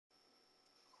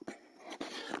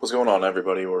What's going on,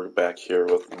 everybody? We're back here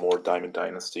with more Diamond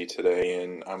Dynasty today,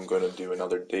 and I'm going to do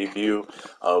another debut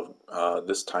of,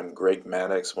 this time, Greg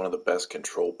Maddux, one of the best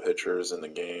control pitchers in the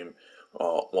game.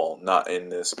 Well, not in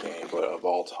this game, but of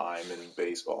all time in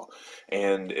baseball.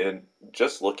 And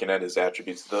just looking at his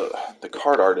attributes, the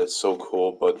card art is so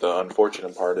cool, but the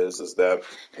unfortunate part is that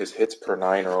his hits per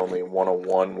nine are only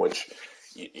 101, which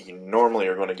you normally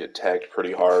are going to get tagged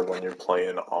pretty hard when you're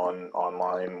playing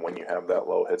online when you have that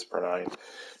low hits per nine.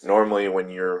 Normally, when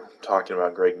you're talking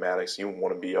about Greg Maddux, you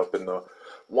want to be up in the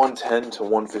 110 to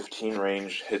 115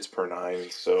 range hits per nine,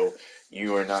 so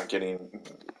you are not getting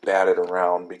batted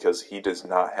around because he does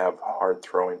not have hard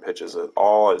throwing pitches at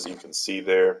all, as you can see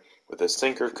there. With his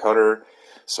sinker, cutter,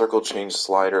 circle change,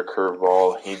 slider,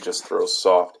 curveball, he just throws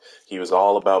soft. He was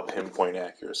all about pinpoint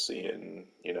accuracy and,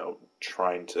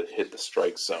 trying to hit the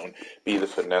strike zone, be the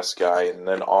finesse guy, and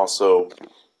then also,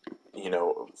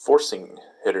 forcing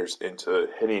hitters into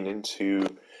hitting into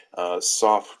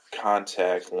soft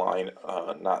contact line,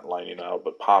 not lining out,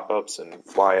 but pop-ups and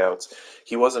flyouts.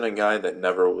 He wasn't a guy that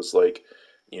never was like,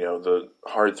 the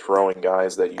hard-throwing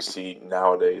guys that you see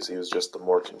nowadays. He was just the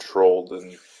more controlled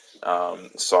and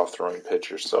soft-throwing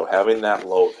pitcher. So having that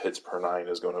low of hits per nine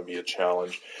is going to be a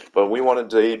challenge. But we want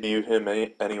to debut him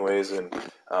anyways and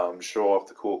show off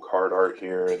the cool card art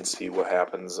here and see what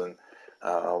happens. And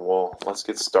well, let's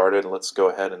get started. Let's go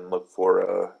ahead and look for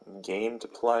a game to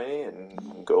play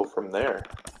and go from there.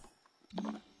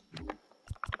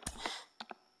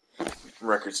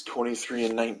 Record's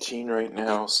 23-19 right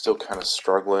now. Still kind of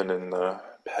struggling in the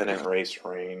pennant race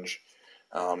range.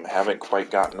 Haven't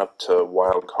quite gotten up to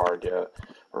wild card yet.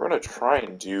 We're going to try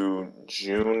and do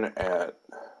June at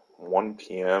 1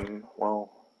 p.m.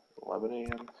 Well, 11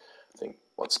 a.m. I think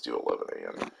let's do 11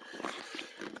 a.m.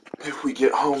 if we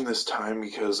get home this time,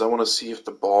 because I want to see if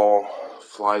the ball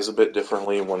flies a bit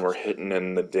differently when we're hitting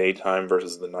in the daytime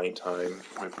versus the nighttime.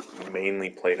 I've mainly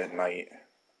played at night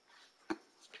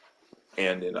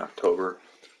and in October.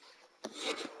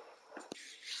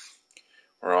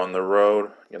 We're on the road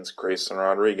against Grayson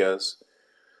Rodriguez.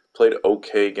 Played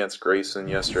okay against Grayson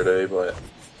yesterday, but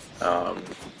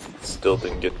still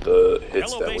didn't get the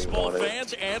hits that we wanted.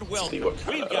 Fans, and welcome.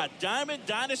 We've got Diamond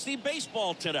Dynasty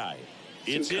baseball tonight.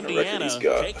 It's Indiana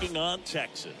taking on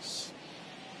Texas.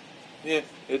 Yeah,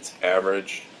 it's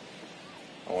average.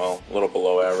 Well, a little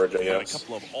below average, I guess. A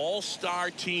couple of all-star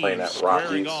teams playing at Rockies.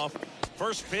 squaring off.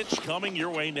 First pitch coming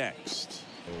your way next.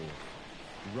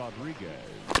 Rodriguez.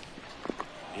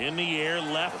 In the air,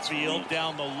 left field,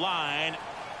 down the line,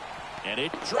 and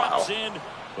it drops in.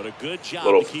 But a good job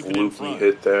little to keep it in fluky front.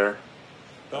 hit there.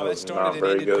 Oh, that started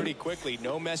and ended pretty quickly.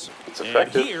 No mess. It's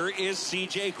effective. And here is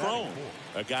C.J. Cron,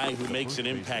 a guy who makes an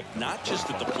impact not just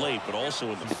at the plate, but also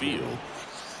in the field.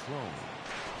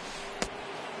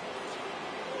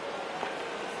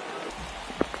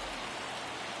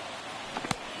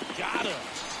 Got him.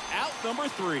 Out number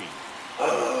 3.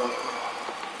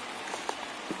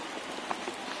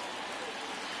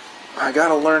 I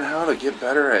gotta learn how to get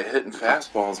better at hitting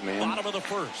fastballs, man. Bottom of the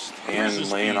first.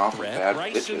 And laying off of bad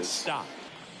pitches. Stop.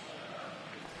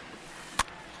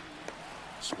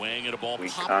 Swing at a ball.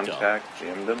 Weak popped contact, up.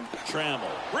 jammed him.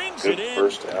 Trammell brings Good it in.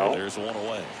 first out. There's one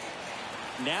away.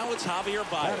 Now it's Javier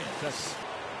Baez.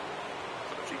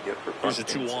 What'd you get for Here's a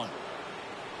 2-1.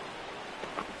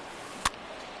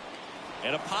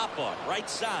 And a pop-up, right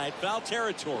side, foul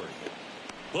territory.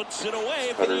 Puts it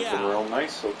away for the Cutter's been out. real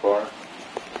nice so far.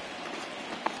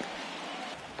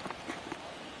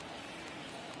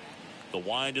 The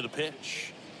wind of the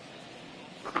pitch.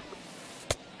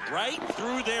 Right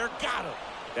through there, got him.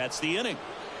 That's the inning.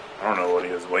 I don't know what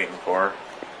he was waiting for.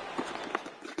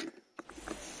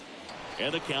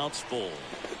 And the count's full.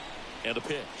 And a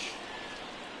pitch.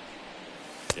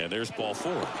 And there's ball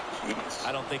 4. Jeez.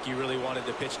 I don't think you really wanted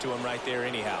to pitch to him right there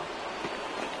anyhow.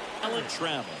 Alan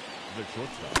Trammell. The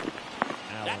shortstop.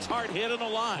 That's hard hit on the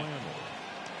line.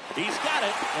 He's got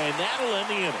it, and that'll end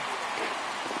the inning.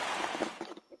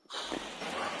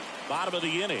 Bottom of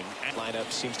the inning. Lineup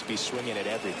seems to be swinging at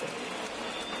everything.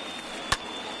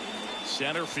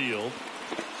 Center field.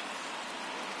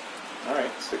 All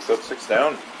right, 6 up, 6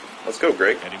 down. Let's go,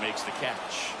 Greg. And he makes the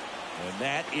catch. And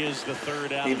that is the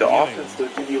third out. Need the offense to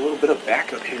give you a little bit of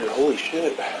backup here. Holy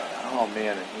shit. Oh,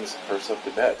 man, and he's first up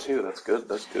to bat, too. That's good.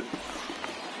 That's good.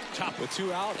 Top with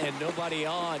 2 out and nobody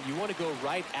on. You want to go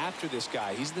right after this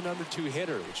guy. He's the number 2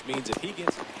 hitter, which means if he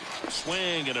gets...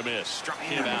 Swing and a miss. Struck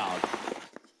him out.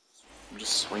 I'm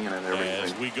just swinging at everything.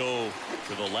 As we go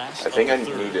to the last. I think I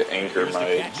third. need to anchor Here's the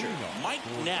my catcher, Mike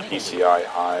Napoli. PCI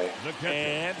high.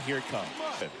 And here it comes.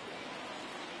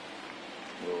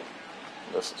 Ooh,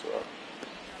 this is rough.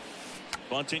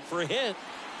 Bunting for a hit.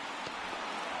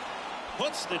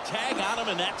 Puts the tag on him,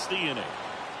 and that's the inning.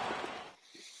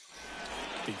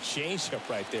 The changeup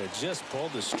right there just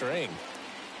pulled the string.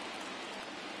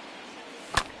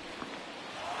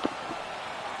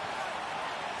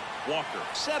 Walker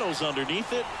settles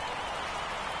underneath it.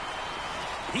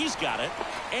 He's got it,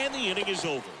 and the inning is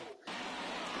over.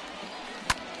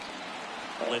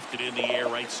 Lifted in the air,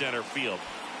 right center field.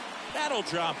 That'll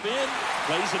drop in,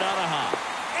 plays it out of high,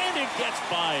 and it gets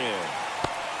by him.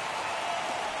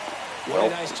 Well,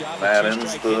 nice job that of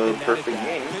ends the perfect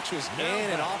game. Pitch was in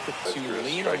and off it to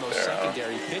lean on those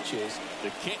secondary pitches.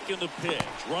 The kick and the pitch.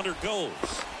 Runner goes.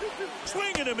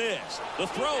 Swing and a miss. The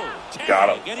throw. Tag,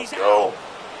 Got him. and he's Go.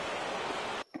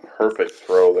 out. Perfect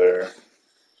throw there.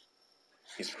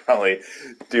 He's probably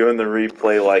doing the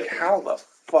replay like, how the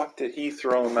fuck did he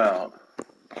throw him out?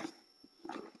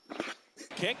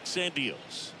 Kicks and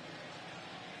deals.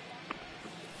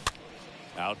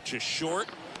 Out to short.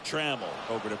 Trammell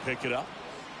over to pick it up.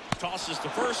 Tosses to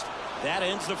first. That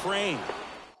ends the frame.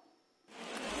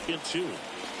 In two.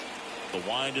 The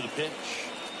wind of the pitch.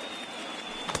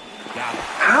 Got it.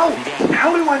 How?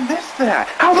 How do I miss that?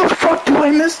 How the fuck do I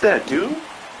miss that, dude?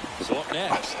 So up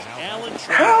next, Alan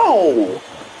Trammell. How?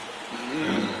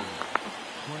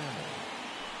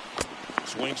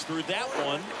 Swings through that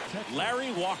one.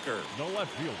 Larry Walker. The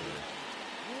left fielder,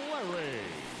 Larry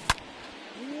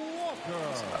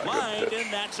Walker. Lined,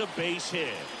 and that's a base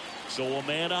hit. So a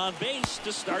man on base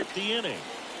to start the inning.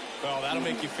 Well, that'll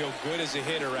make you feel good as a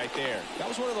hitter right there. That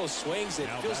was one of those swings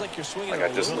that feels like you're swinging. Like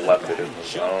I just left it in the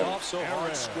jumped zone. off so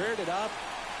hard, squared it up,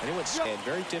 and it went. And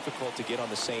very difficult to get on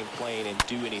the same plane and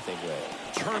do anything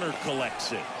with. Turner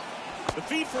collects it. The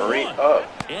feed for Hurry one. up.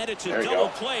 And it's a There you double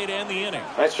go. play to end the inning.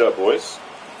 Nice job, boys.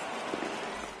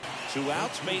 2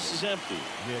 outs, base is empty.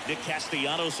 Nick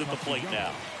Castellanos at the plate now.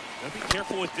 Now be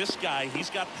careful with this guy. He's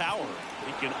got power.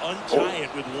 He can untie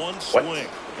it with one swing.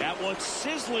 That one's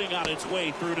sizzling on its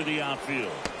way through to the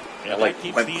outfield. And like that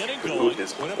keeps went the inning through going.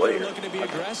 his Went up player. there looking to be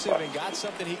aggressive and got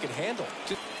something he can handle.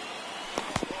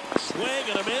 Swing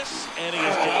and a miss, and he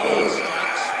is down on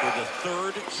strikes for the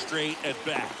third straight at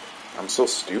bat. I'm so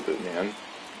stupid, man.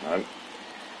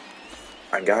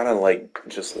 I gotta like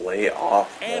just lay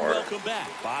off And more. welcome back.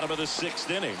 Bottom of the 6th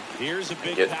inning. Here's a I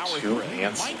big get power too threat.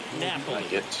 antsy. Mike Napoli. I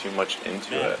get too much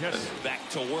into it. And back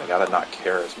to I work. gotta not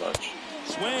care as much.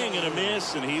 Swing and a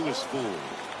miss, and he was fooled.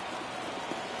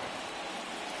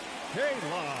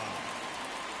 Kayla.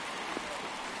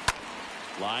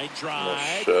 Line Oh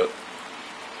drive. shit.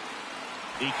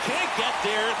 He can't get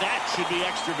there. That should be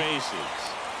extra bases.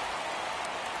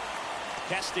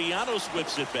 Castellanos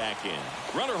whips it back in.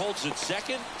 Runner holds it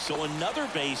second, so another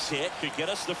base hit could get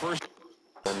us the first.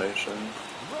 Formation.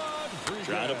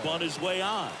 Trying to bunt his way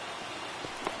on.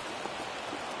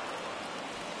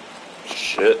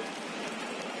 Shit.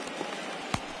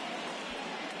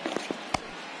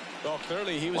 Well,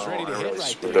 clearly he was Wow, ready to I hit really right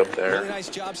screwed there. up there. Really nice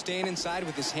job staying inside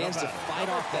with his hands to fight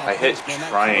off that. I hit pitch, man. That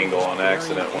triangle was on very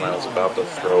accident when I was on, about to but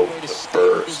throw way to stay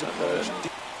with his first, and approach. then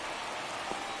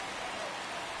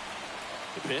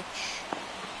The pitch.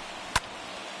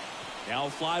 Now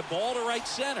fly ball to right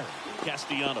center.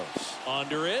 Castellanos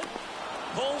under it.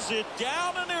 Pulls it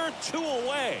down, and there are 2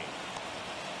 away.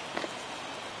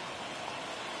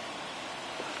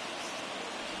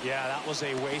 Yeah, that was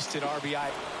a wasted RBI.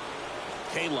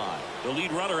 K-line, the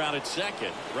lead runner out at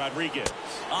second. Rodriguez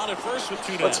on at first with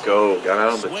 2 down. let's go. Got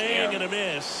out of the Swing jam. and a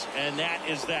miss, and that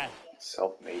is that.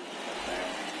 Self-made.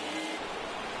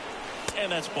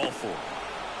 And that's ball 4.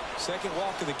 Second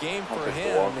walk of the game for Okay,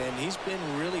 him, walk. and he's been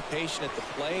really patient at the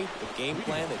plate. The game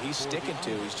plan that he's sticking to,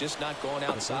 he's just not going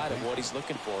outside of what he's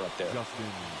looking for up there.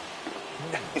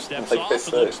 Steps Like off I and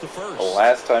said, looks to first. the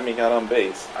last time he got on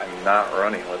base, I'm not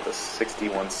running with a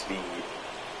 61 speed.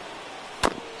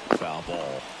 Foul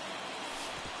ball.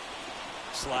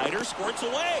 Slider squirts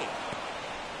away.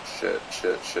 Shit,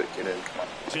 get in, come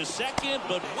on. To second,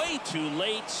 but way too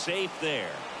late. Safe there.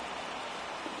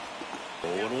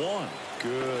 0-1.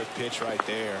 Good pitch right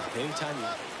there. Anytime you...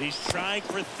 He's trying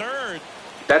for third.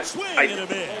 That's, Swing and a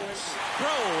miss. Throw,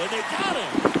 and they got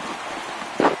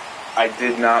him. I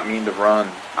did not mean to run.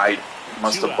 I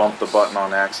must 2 have bumped the outs. button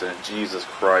on accident. Jesus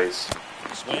Christ.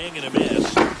 Swing and a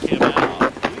miss. Him out.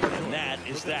 And that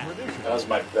is that. That was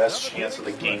my best chance of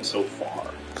the game so far.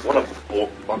 What a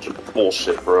bunch of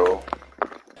bullshit, bro.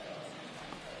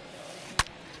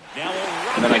 Now a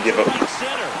And then I give up. right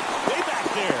center. Way back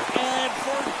there. And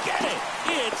forget it.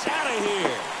 It's out of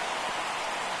here.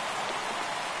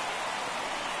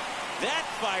 That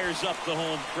fires up the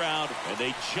home crowd, and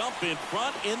they jump in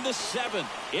front in the 7th.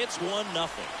 It's 1-0.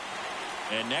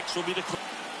 And next will be the...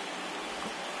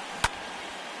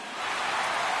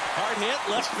 Hard hit,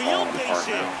 left field, base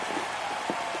hit.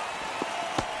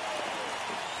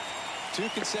 Two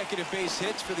consecutive base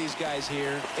hits for these guys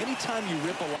here. Anytime you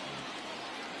rip a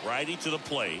righty to the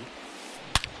plate.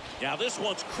 Now this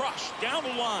one's crushed down the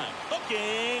line.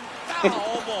 Hooking,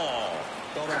 foul ball.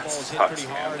 Thought that ball was hit Sucks, pretty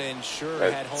man. hard and sure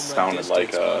That had home run sounded distance.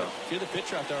 like a- If you're the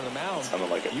pitcher out there on the mound, sounded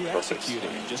like a you perfect execute it.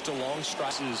 swing. Just a long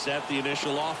strike. Is that the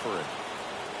initial offering?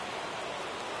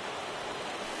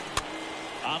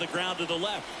 On the ground to the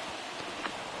left.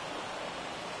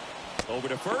 Over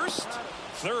to first.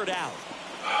 Third out.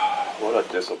 What a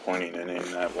disappointing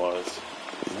inning that was.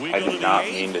 We I go to did the not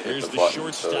eighth. mean to hit Here's the button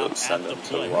shortstop to send at the him to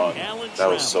plate. run. Alan That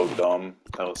was so Trammell. dumb.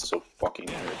 That was so fucking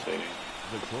irritating.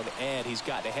 And he's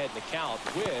gotten ahead in the count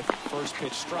with first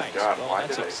pitch strikes. God, well, why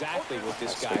that's did I- exactly what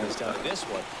this guy has done in this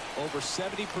one. Over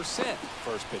 70%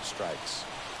 first pitch strikes.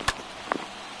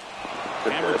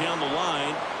 Good Hammer hit. down the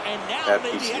line, and now At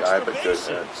maybe PCI, extra but good bases.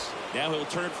 hits. Now he'll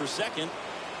turn for second.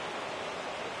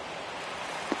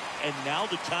 And now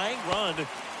the tying run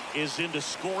is into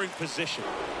scoring position.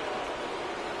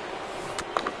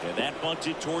 And that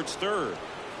bunted towards third.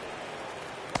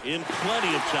 In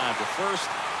plenty of time to first,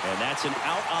 and that's an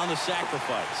out on the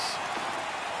sacrifice.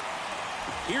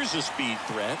 Here's a speed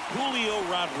threat, Julio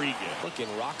Rodriguez.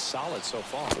 Looking rock solid so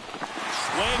far.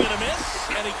 Swing and a miss,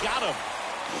 and he got him.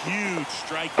 Huge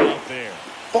strikeout there.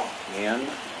 Fuck, man.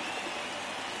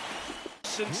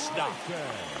 And stop.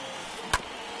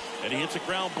 And he hits a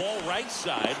ground ball right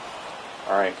side.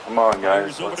 All right, come on,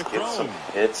 guys. Fires over Let's to get some Chrome.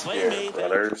 hits Play here, made.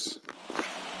 brothers.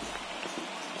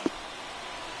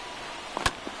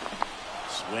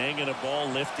 Swing and a ball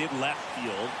lifted left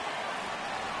field.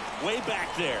 Way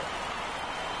back there.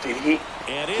 Did he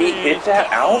And it hit is that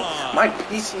out? gone. My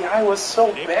PCI was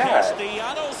so Nick bad.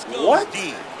 Castellanos goes What?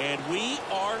 deep, and we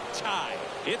are tied.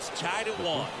 It's tied at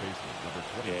 1.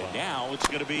 And now it's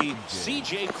going to be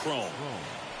C.J. Chrome.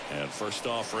 And first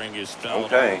offering is fouled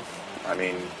Okay. off. I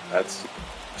mean, that's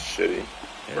shitty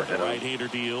for And the him. right-hander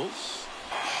deals.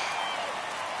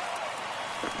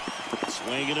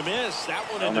 Swing and a miss. That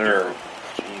one in the Another, dirt.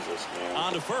 Jesus, man.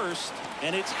 On to first,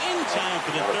 and it's in time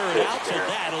for the What a third pitch out, so there.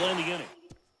 that'll end the inning.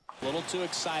 A little too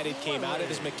excited, came out of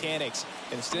his mechanics.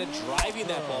 Instead of driving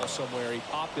that ball somewhere, he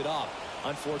popped it up.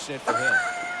 Unfortunate for him.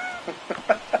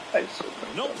 I shouldn't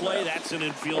have No done play, that. that's an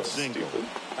infield single. Stupid.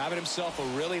 Having himself a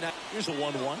really nice... Here's a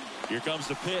 1-1. Here comes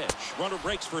the pitch. Runner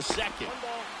breaks for second.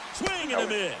 Swing and a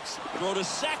miss. Throw to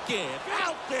second.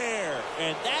 Out there.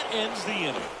 And that ends the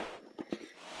inning.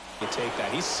 You take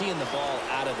that. He's seeing the ball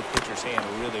out of the pitcher's hand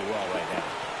really well right now.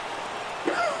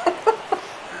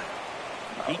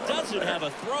 He doesn't have a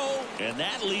throw, and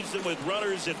that leaves him with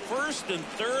runners at first and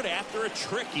third after a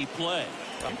tricky play.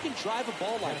 You can drive a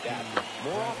ball like that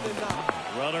more often than not.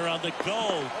 Runner on the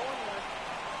go.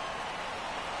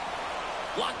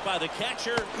 Blocked by the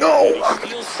catcher. No! And he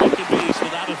steals second base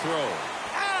without a throw.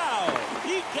 Ow!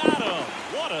 He got him.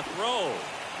 What a throw.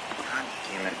 God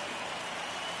damn it.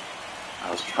 I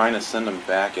was trying to send him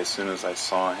back as soon as I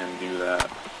saw him do that.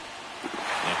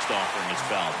 Next offering is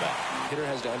fouled back. Hitter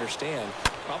has to understand.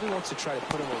 Probably wants to try to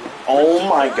put him away. Oh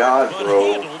my God, But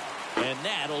bro. handled, and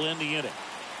that'll end the inning.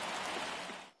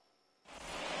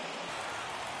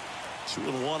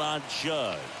 2-1 on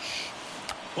Judge.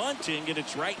 Bunting, and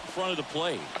it's right in front of the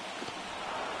plate.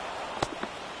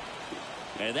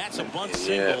 And that's a bunt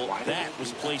single. Why did That he was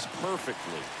do that? placed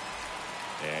perfectly.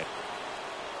 And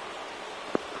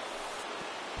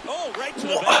oh, right to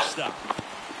the backstop.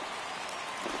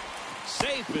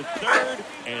 Safe at third,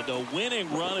 and the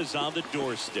winning run is on the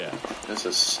doorstep. This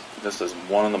is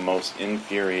one of the most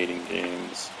infuriating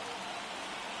games.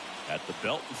 At the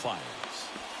belt and fires.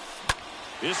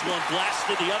 This one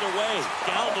blasted the other way,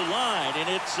 down the line, and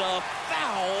it's a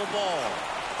foul ball.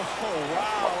 Oh,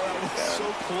 wow. That was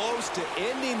so close to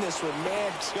ending this one.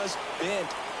 Man, just bent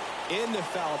in the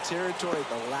foul territory at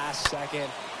the last second.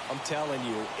 I'm telling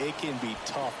you, it can be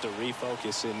tough to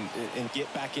refocus and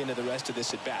get back into the rest of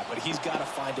this at bat. But he's got to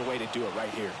find a way to do it right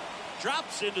here.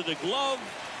 Drops into the glove,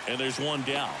 and there's one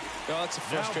down. Well, it's a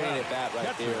frustrating at bat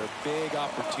right there. Big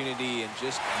opportunity and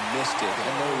just missed it.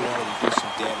 I know he wanted to do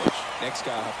some damage. Next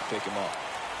guy will have to pick him up.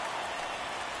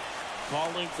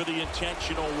 Calling for the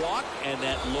intentional walk, and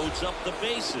that loads up the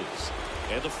bases.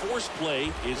 And the force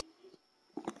play is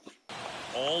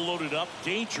all loaded up.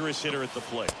 Dangerous hitter at the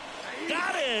plate.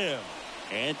 Got him!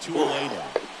 And 2 away now.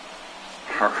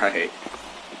 All right.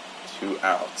 2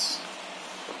 outs.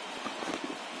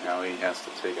 Now he has to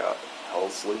take out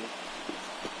Helsley.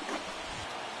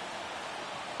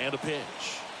 And a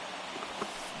pitch.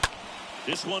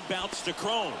 This one bounced to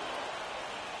Chrome.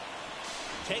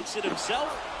 Takes it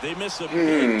himself. They miss a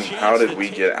big chance. How did we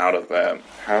get out of that?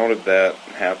 How did that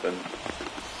happen?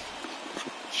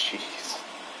 Jeez.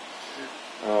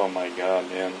 Oh my god,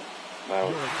 man. That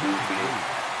was goofy.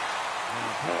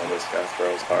 Oh, this guy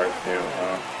throws hard too,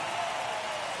 huh?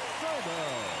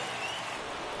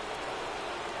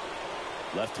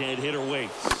 Left-hand hitter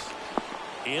waits.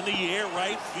 In the air,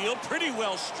 right field, pretty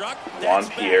well struck. Juan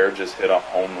Pierre just hit a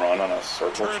home run on a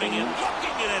circle turning and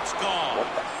looking, and it's gone. What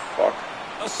the fuck?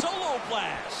 A solo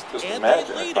blast. Just and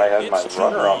imagine if I had my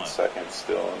runner 2-1. on second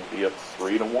still and be up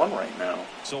 3-1 right now.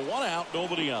 So 1 out,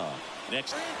 nobody on.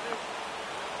 Next.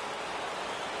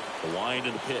 The wind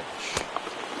and the pitch.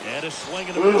 And a swing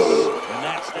and a miss. And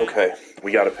that's that. Okay,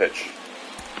 we got to pitch.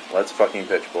 Let's fucking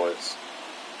pitch, boys.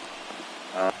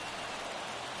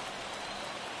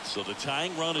 So the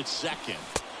tying run at second.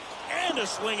 And a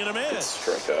swing and a miss.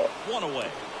 Strikeout. 1 away.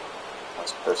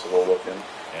 That's Percival looking.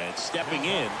 And stepping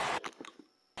in.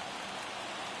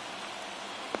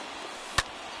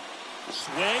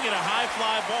 Swing and a high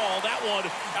fly ball. That one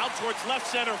out towards left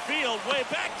center field. Way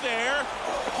back there.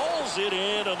 Pulls it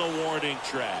in on the warning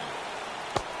track.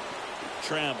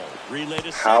 Trammell relay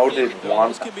to How second.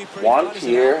 did Juan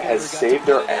Pierre has saved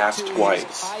their ass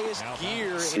twice?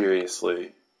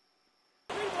 Seriously.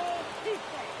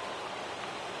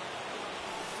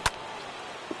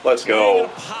 Let's go.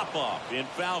 Pop up in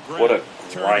foul ground. What a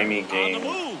grimy game.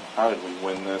 How did we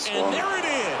win this and one? There it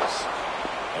is.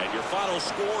 And your final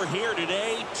score here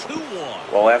today,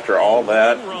 2-1. Well, after all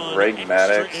that, Greg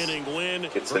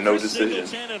Maddux gets a no decision.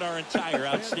 And our entire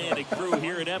outstanding crew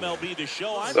here at MLB The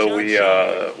Show. I'm So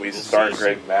John we start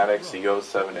Greg Maddux. He goes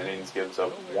 7 innings, gives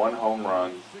up 1 home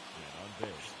run.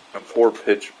 A poor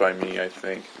pitch by me, I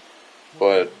think.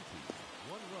 But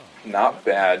not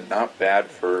bad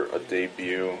for a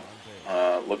debut.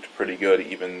 Looked pretty good,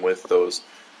 even with those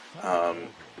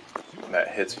that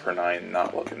hits per 9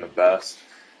 not looking the best.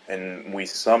 And we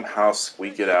somehow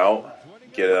squeak it out,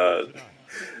 get a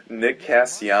Nick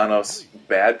Castellanos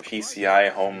bad PCI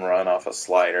home run off a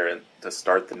slider to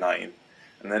start the 9th.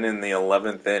 And then in the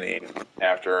 11th inning,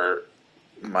 after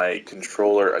my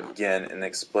controller again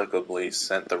inexplicably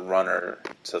sent the runner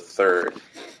to third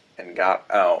and got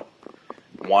out,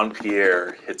 Juan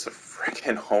Pierre hits a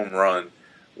freaking home run.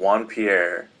 Juan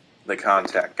Pierre, the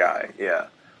contact guy, yeah.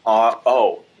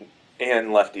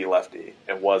 And lefty.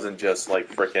 It wasn't just like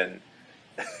freaking.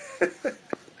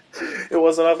 It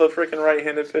wasn't off a freaking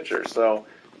right-handed pitcher. So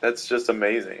that's just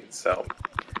amazing. So,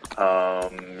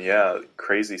 yeah,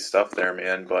 crazy stuff there,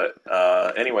 man. But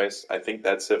anyways, I think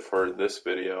that's it for this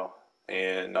video,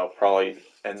 and I'll probably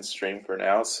end stream for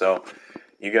now. So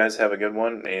you guys have a good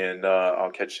one, and I'll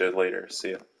catch you later.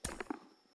 See ya.